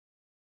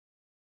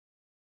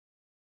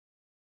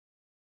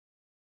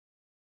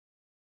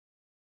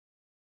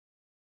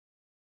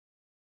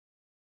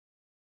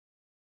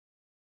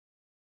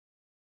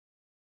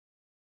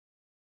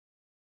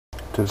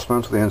To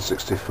dismantle the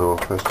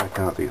N64, first take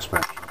out the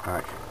expansion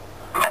pack.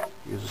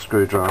 Use a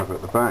screwdriver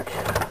at the back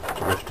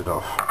to lift it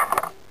off.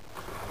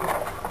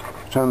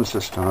 Turn the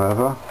system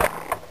over.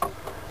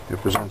 You're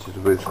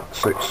presented with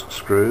 6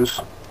 screws,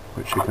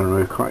 which you can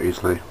remove quite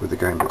easily with the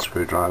game bit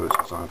screwdrivers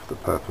designed for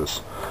the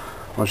purpose.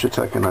 Once you've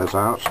taken those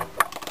out,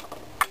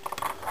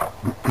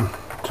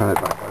 turn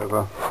it back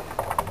over,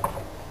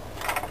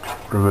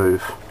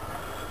 remove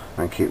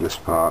and keep this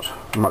part.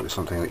 It might be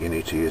something that you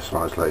need to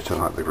utilise later,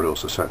 like the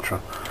grills, etc.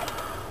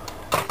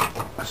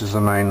 This is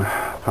the main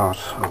part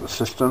of the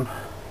system.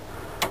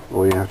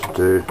 All you have to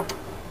do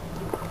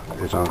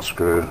is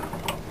unscrew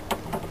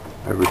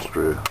every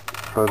screw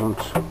present.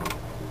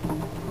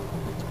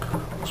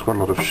 There's quite a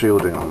lot of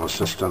shielding on the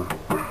system.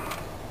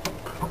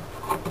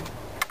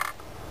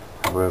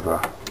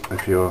 However,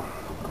 if you're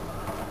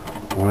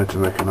wanting to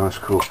make a nice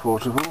cool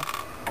portable,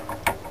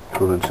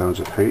 cool in terms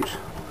of heat,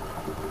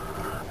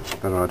 it's a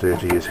better idea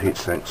to use heat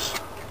sinks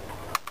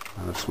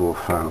and a small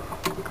fan.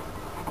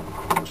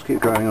 Just keep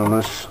going on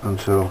this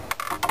until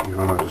you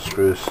run out of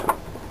screws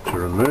to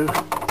remove.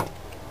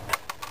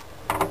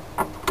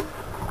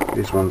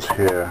 These ones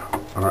here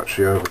are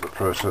actually over the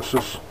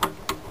processors.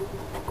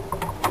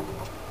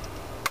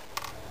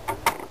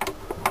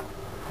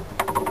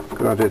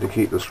 Good idea to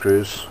keep the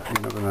screws,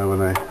 you never know when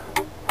they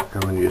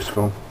come in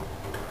useful.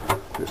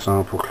 For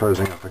example,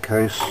 closing up a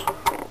case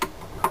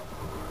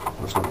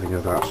or something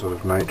of that sort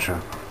of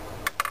nature.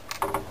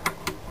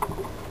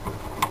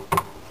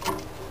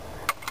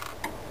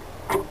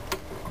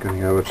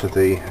 Going over to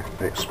the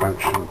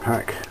expansion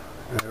pack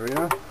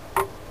area.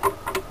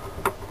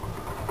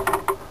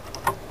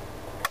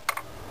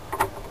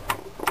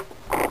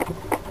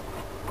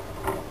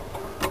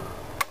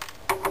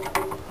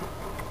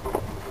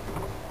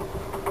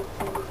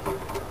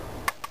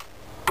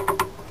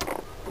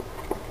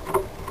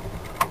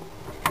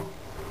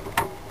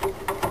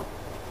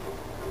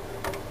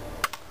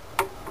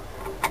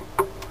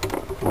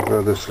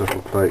 Although this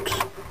little plate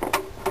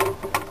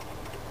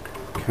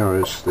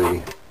carries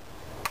the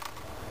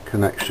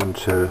connection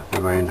to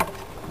the main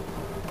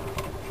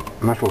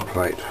metal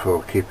plate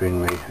for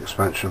keeping the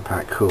expansion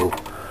pack cool,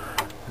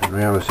 in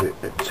reality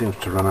it seems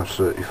to run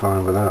absolutely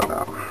fine without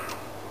that.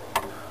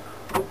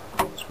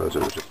 I suppose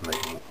it was just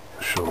making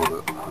sure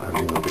that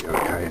everything will be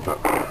okay, but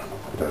a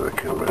bit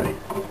overkill really.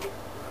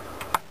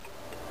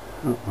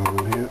 Oh,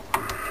 one here.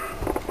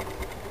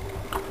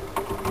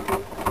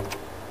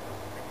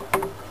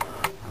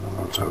 And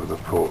one's over the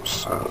ports,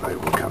 so they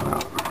will come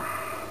out.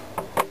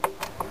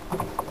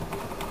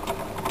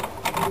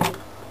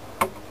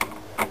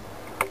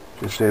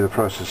 You see the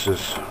process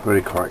is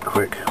really quite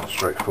quick,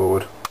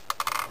 straightforward.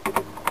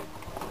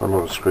 A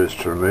lot of screws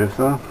to remove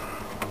there.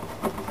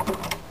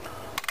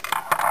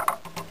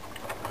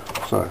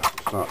 So,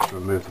 start to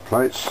remove the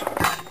plates.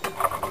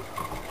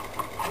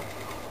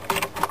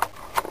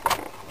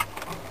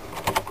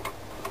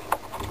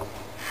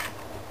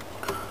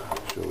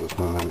 Sure there's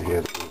none in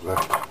here that was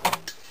left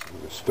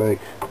a mistake.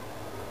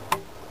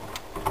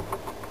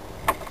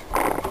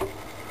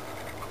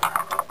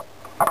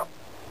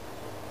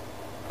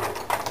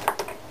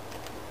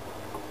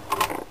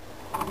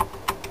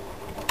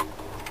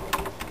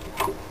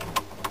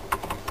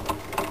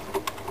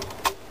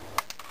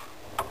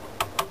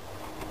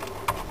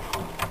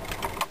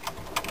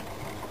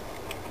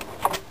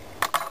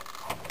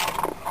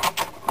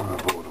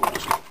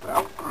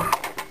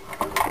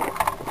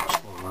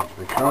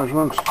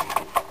 Encouragement.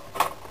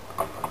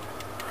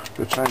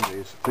 Retain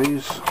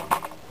these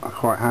are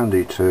quite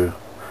handy to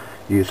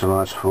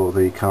utilise for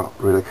the cart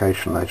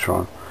relocation later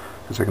on,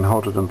 because they can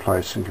hold it in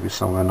place and give you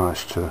somewhere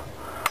nice to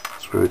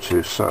screw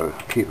to, so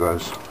keep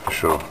those for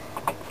sure.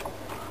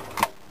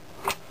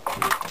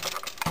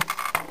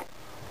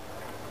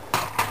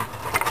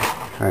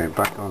 Okay,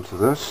 back onto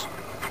this.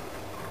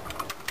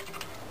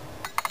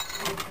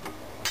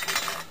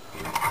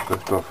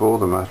 Lift off all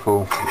the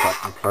metal, the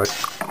backing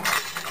plate.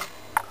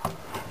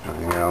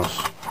 Everything else.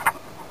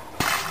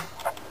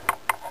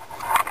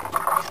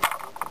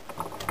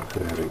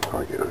 Okay, I didn't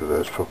quite get rid of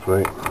those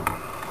properly.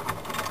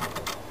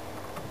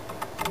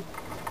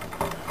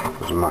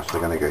 Doesn't matter,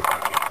 they're going to get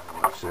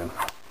soon.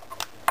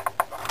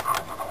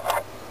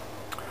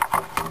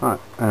 Right,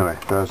 anyway,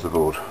 there's the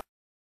board.